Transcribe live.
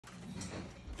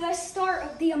the start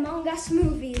of the Among Us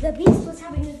movie, the Beast was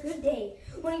having a good day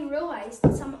when he realized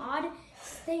that some odd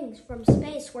things from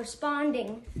space were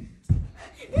spawning.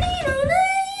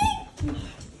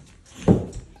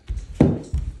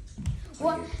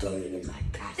 What?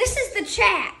 This is the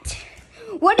chat.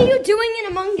 What are you doing in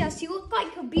Among Us? You look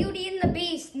like a Beauty and the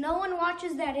Beast. No one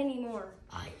watches that anymore.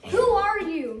 Who are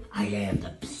you? I am the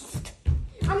Beast.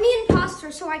 I'm the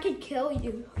imposter, so I could kill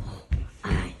you.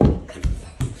 I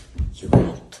confirm you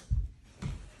out.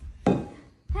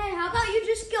 Hey, how about you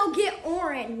just go get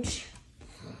orange?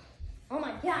 Oh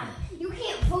my god, you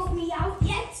can't vote me out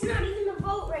yet. It's not even a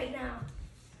vote right now.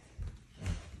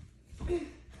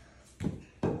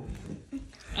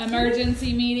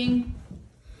 Emergency meeting.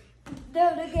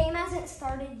 The game hasn't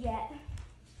started yet.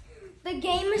 The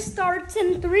game starts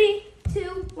in 3,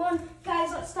 2, 1.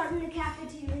 Guys, let's start in the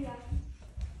cafeteria.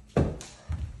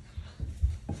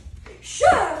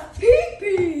 Chef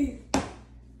Pee-Pee!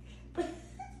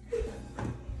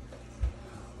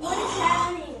 What is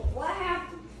happening? What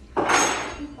happened?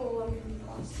 Oh, I'm an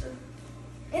imposter.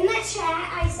 In that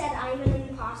chat, I said I'm an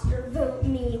imposter. Vote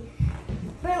me.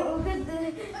 But look at the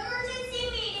emergency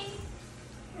meeting.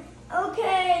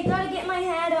 Okay, gotta get my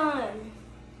hat on.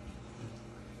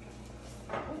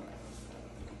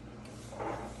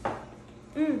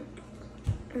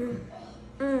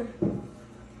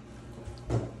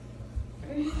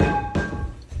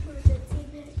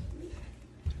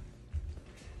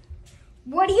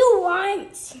 What do you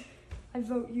want? I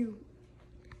vote you.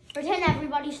 Pretend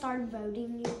everybody started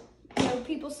voting you. No,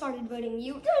 people started voting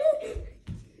you.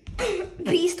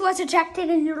 Beast was ejected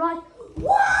and you're like,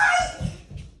 what?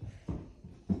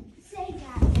 Say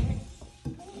that.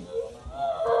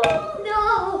 Oh,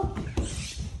 no.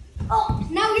 Oh,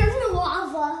 now you're in the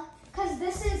lava. Because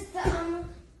this is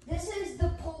the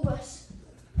Polus.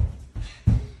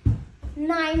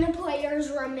 9 players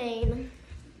remain.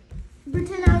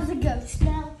 Pretend I was a ghost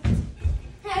now.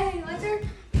 Hey,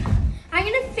 I'm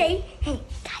gonna fake. Hey,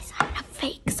 guys, I'm gonna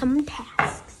fake some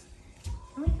tasks.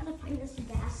 I gotta find this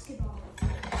basketball.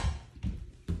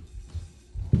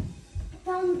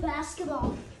 Found the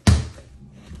basketball.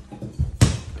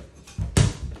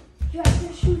 You have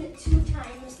to shoot it 2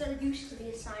 times. There used to be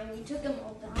a sign. We took them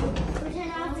all down.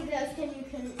 Pretend I was a ghost and you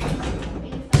can try.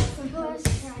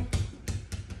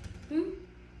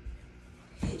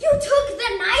 You took the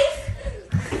knife?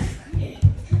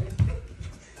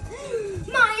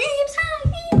 My name's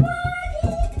Happy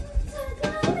Waggy.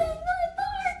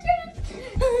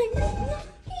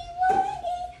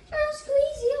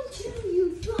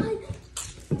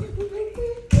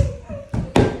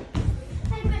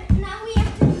 Now we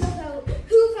have to do a vote.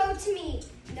 Who votes me?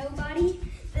 Nobody.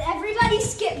 Everybody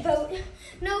skip vote.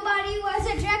 Nobody was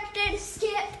ejected,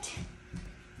 skipped.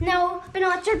 No, but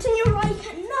not certain you're right.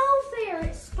 No fair.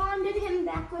 It spawned him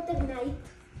back with a knife.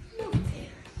 No fair.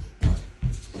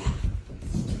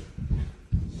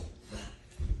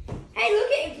 Hey,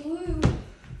 look at blue.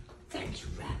 Thank you,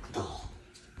 Ragdoll.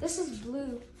 This is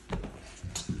blue.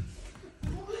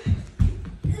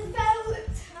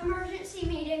 Vote. Emergency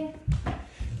meeting.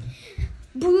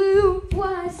 Blue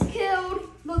was killed.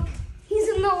 Look, he's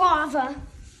in the lava.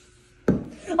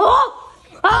 Oh!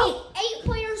 8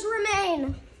 players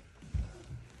remain.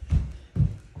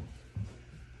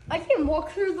 I can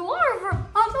walk through the lava.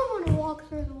 I don't want to walk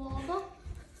through the lava.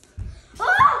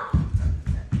 Ah!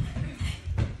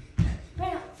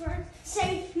 Right up front.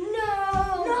 Say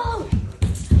no. No.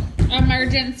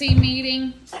 Emergency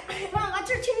meeting. Well,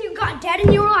 let's pretend you got dead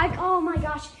and you were like, oh my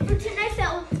gosh. Pretend I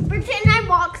fell. Pretend I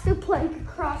walked the plank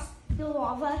across the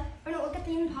lava. Or no, look at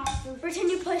the imposter.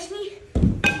 Pretend you pushed me.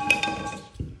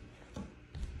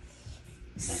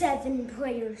 7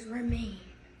 players remain.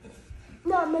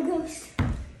 No, I'm a ghost.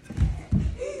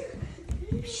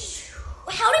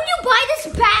 How did you buy this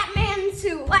Batman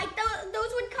suit? Like,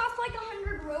 those would cost like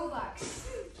 100 Robux.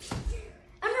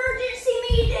 Emergency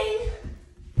meeting.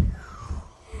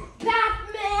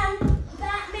 Batman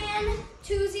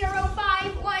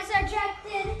 205 was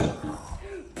ejected.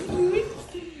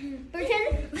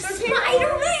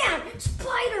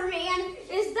 Spider-Man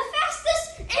is the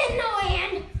fastest in the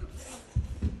land.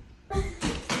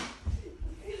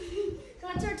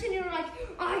 You're like,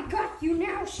 I got you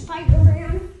now,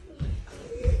 Spider-Man.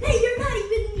 Hey, you're not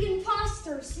even the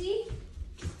imposter, see?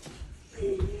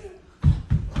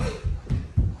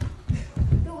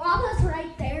 The lava's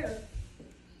right there.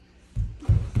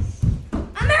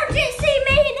 Emergency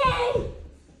meeting!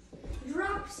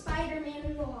 Drop Spider-Man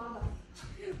in the lava.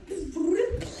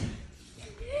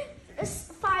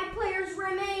 5 players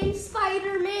remain.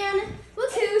 Spider-Man.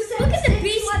 Look at the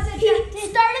beast. He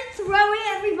started throwing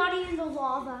everybody in the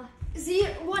lava.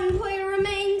 One player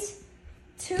remains.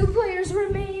 2 players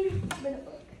remain.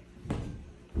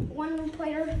 One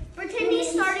player. Pretend he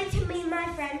started to be my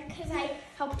friend because I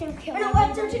helped him kill And him. I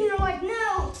left her and you're like,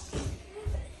 no.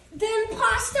 The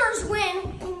imposters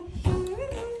win.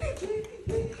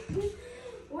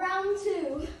 Round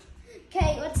 2.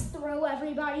 Okay, let's throw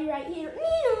everybody right here.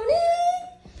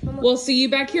 We'll see you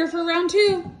back here for round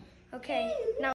 2. Okay, now.